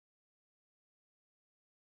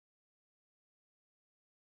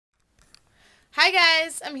Hi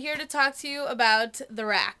guys, I'm here to talk to you about the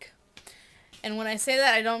rack. And when I say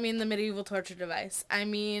that, I don't mean the medieval torture device. I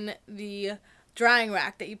mean the drying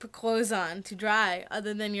rack that you put clothes on to dry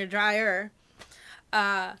other than your dryer.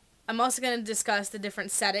 I'm also going to discuss the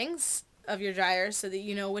different settings of your dryers so that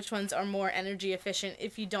you know which ones are more energy efficient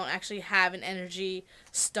if you don't actually have an Energy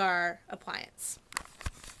Star appliance.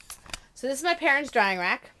 So this is my parents' drying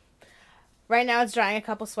rack. Right now it's drying a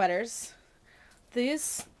couple sweaters.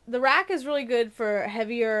 The rack is really good for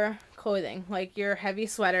heavier clothing, like your heavy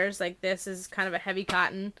sweaters. Like this is kind of a heavy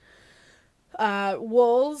cotton.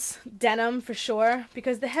 Wools, denim for sure,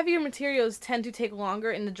 because the heavier materials tend to take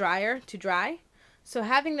longer in the dryer to dry. So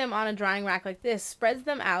having them on a drying rack like this spreads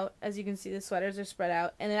them out. As you can see, the sweaters are spread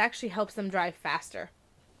out, and it actually helps them dry faster.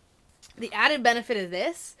 The added benefit of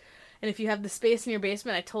this, and if you have the space in your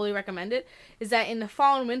basement, I totally recommend it, is that in the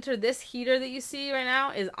fall and winter, this heater that you see right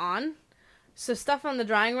now is on. So stuff on the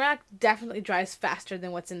drying rack definitely dries faster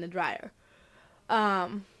than what's in the dryer.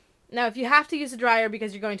 Now, if you have to use a dryer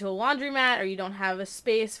because you're going to a laundromat or you don't have a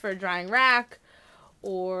space for a drying rack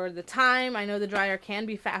or the time, I know the dryer can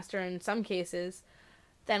be faster in some cases,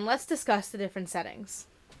 then let's discuss the different settings.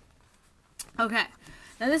 Okay,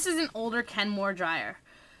 now this is an older Kenmore dryer.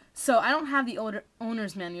 So I don't have the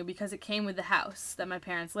owner's manual because it came with the house that my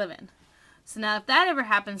parents live in. So now if that ever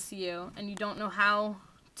happens to you and you don't know how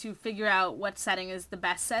to figure out what setting is the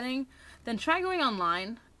best setting, then try going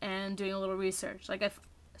online and doing a little research.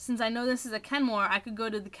 Since I know this is a Kenmore, I could go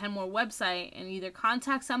to the Kenmore website and either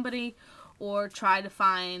contact somebody or try to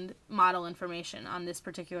find model information on this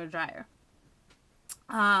particular dryer.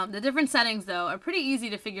 The different settings, though, are pretty easy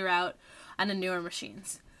to figure out on the newer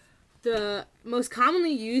machines. The most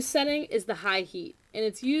commonly used setting is the high heat, and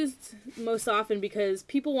it's used most often because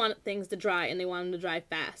people want things to dry and they want them to dry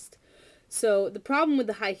fast. So the problem with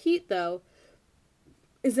the high heat, though,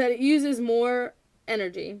 is that it uses more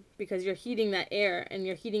energy because you're heating that air and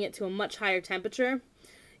you're heating it to a much higher temperature.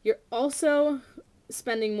 You're also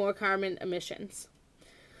spending more carbon emissions.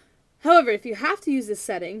 However, if you have to use this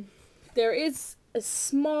setting, there is a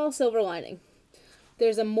small silver lining.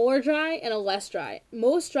 There's a more dry and a less dry.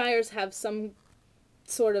 Most dryers have some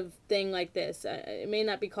sort of thing like this. It may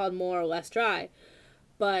not be called more or less dry,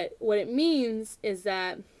 but what it means is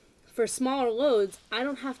that for smaller loads, I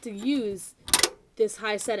don't have to use this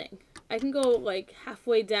high setting. I can go like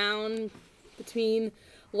halfway down between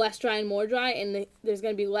less dry and more dry, and there's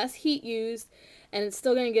going to be less heat used, and it's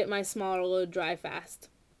still going to get my smaller load dry fast.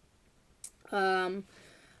 The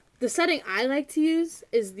setting I like to use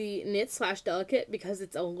is the knit/delicate because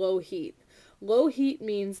it's a low heat. Low heat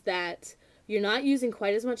means that you're not using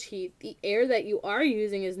quite as much heat. The air that you are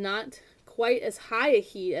using is not quite as high a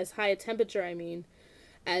heat, as high a temperature,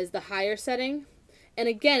 as the higher setting. And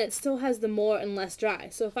again, it still has the more and less dry.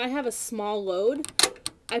 So if I have a small load,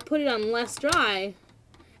 I put it on less dry,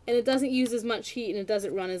 and it doesn't use as much heat and it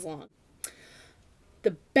doesn't run as long.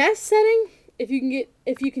 The best setting, if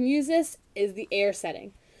you can use this, is the air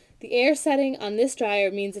setting. The air setting on this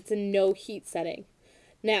dryer means it's a no heat setting.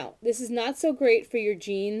 Now, this is not so great for your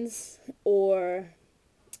jeans or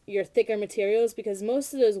your thicker materials because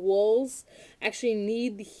most of those wools actually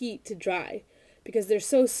need the heat to dry because they're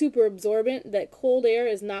so super absorbent that cold air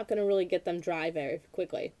is not going to really get them dry very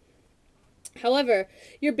quickly. However,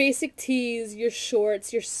 your basic tees, your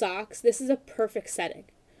shorts, your socks, this is a perfect setting.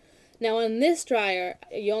 Now on this dryer,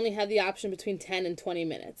 you only have the option between 10 and 20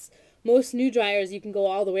 minutes. Most new dryers, you can go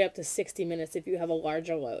all the way up to 60 minutes if you have a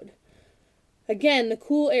larger load. Again, the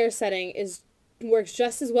cool air setting works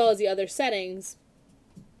just as well as the other settings,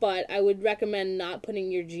 but I would recommend not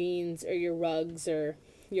putting your jeans or your rugs or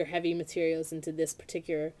your heavy materials into this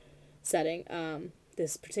particular setting,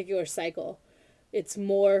 this particular cycle. It's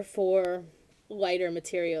more for lighter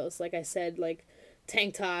materials, like I said, like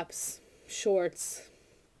tank tops, shorts,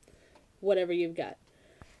 whatever you've got.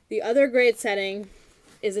 The other great setting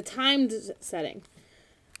is a timed setting.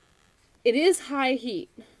 It is high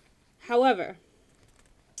heat. However,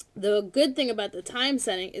 the good thing about the time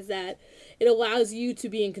setting is that it allows you to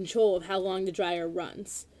be in control of how long the dryer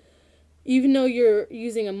runs. Even though you're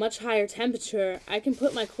using a much higher temperature, I can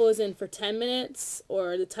put my clothes in for 10 minutes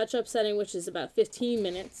or the touch-up setting, which is about 15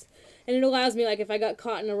 minutes. And it allows me, like if I got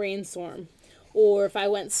caught in a rainstorm or if I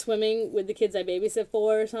went swimming with the kids I babysit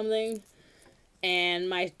for or something, and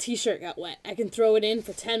my t-shirt got wet, I can throw it in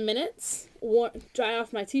for 10 minutes, dry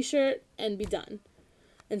off my t-shirt, and be done.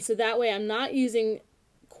 And so that way I'm not using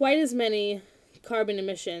quite as many carbon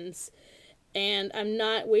emissions, and I'm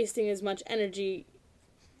not wasting as much energy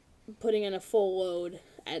putting in a full load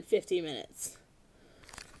at 50 minutes.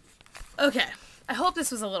 Okay, I hope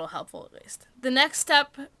this was a little helpful at least. The next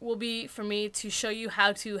step will be for me to show you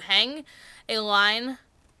how to hang a line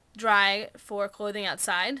dry for clothing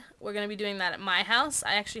outside. We're going to be doing that at my house.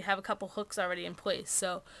 I actually have a couple hooks already in place,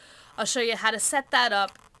 so I'll show you how to set that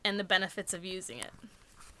up and the benefits of using it.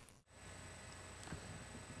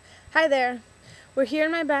 Hi there. We're here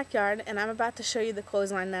in my backyard and I'm about to show you the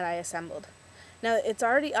clothesline that I assembled. Now it's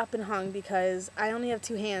already up and hung because I only have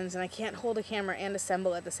two hands and I can't hold a camera and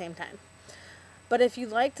assemble at the same time. But if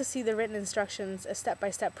you'd like to see the written instructions, a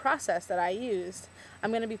step-by-step process that I used, I'm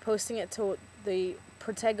going to be posting it to the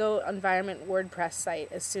Protego Environment WordPress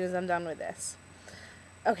site as soon as I'm done with this.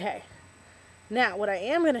 Okay, now what I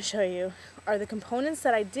am going to show you are the components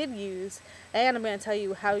that I did use, and I'm going to tell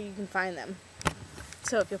you how you can find them.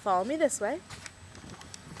 So if you'll follow me this way.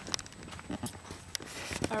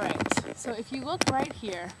 Alright, so if you look right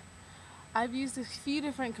here, I've used a few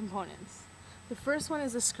different components. The first one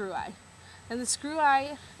is a screw eye. And the screw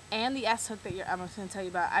eye and the S-hook that I'm going to tell you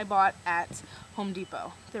about, I bought at Home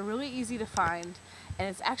Depot. They're really easy to find, and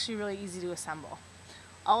it's actually really easy to assemble.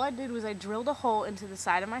 All I did was I drilled a hole into the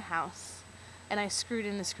side of my house, and I screwed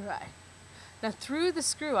in the screw eye. Now through the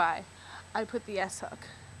screw eye, I put the S-hook.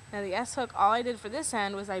 Now the S-hook, all I did for this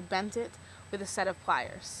end was I bent it with a set of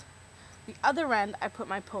pliers. The other end, I put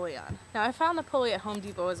my pulley on. Now I found the pulley at Home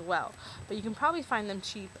Depot as well, but you can probably find them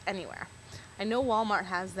cheap anywhere. I know Walmart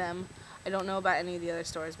has them. I don't know about any of the other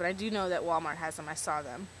stores, but I do know that Walmart has them. I saw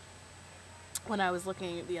them when I was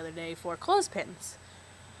looking the other day for clothespins.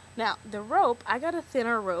 Now, the rope, I got a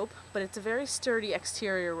thinner rope, but it's a very sturdy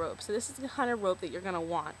exterior rope. So this is the kind of rope that you're going to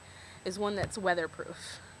want, is one that's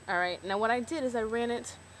weatherproof. Alright, now what I did is I ran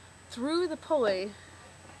it through the pulley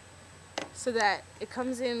so that it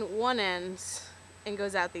comes in one end and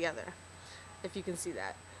goes out the other, if you can see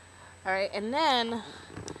that. Alright, and then,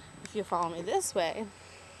 if you follow me this way,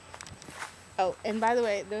 oh, and by the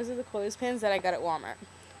way, those are the clothespins that I got at Walmart.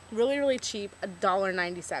 Really, really cheap,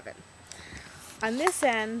 $1.97. On this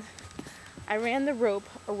end, I ran the rope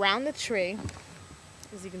around the tree,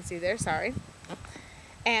 as you can see there, sorry.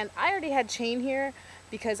 And I already had chain here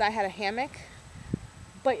because I had a hammock,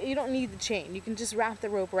 but you don't need the chain. You can just wrap the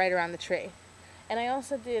rope right around the tree. And I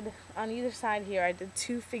also did, on either side here, I did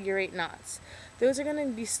 2 figure-8 knots. Those are going to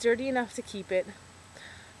be sturdy enough to keep it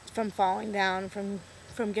from falling down, from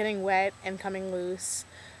getting wet and coming loose.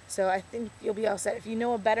 So I think you'll be all set. If you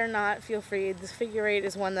know a better knot, feel free. This figure-8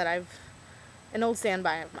 is one that an old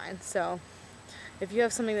standby of mine. So if you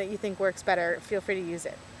have something that you think works better, feel free to use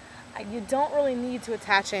it. You don't really need to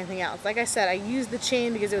attach anything else. Like I said, I used the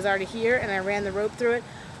chain because it was already here and I ran the rope through it,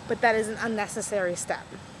 but that is an unnecessary step.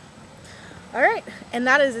 Alright, and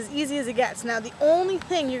that is as easy as it gets. Now the only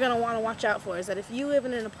thing you're going to want to watch out for is that if you live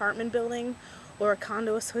in an apartment building or a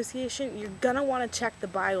condo association, you're going to want to check the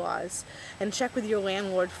bylaws and check with your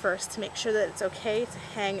landlord first to make sure that it's okay to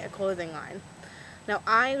hang a clothing line. Now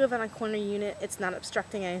I live on a corner unit, it's not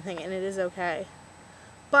obstructing anything and it is okay.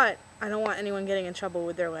 But I don't want anyone getting in trouble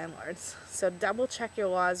with their landlords. So double check your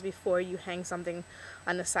laws before you hang something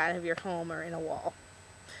on the side of your home or in a wall.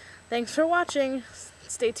 Thanks for watching.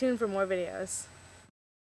 Stay tuned for more videos.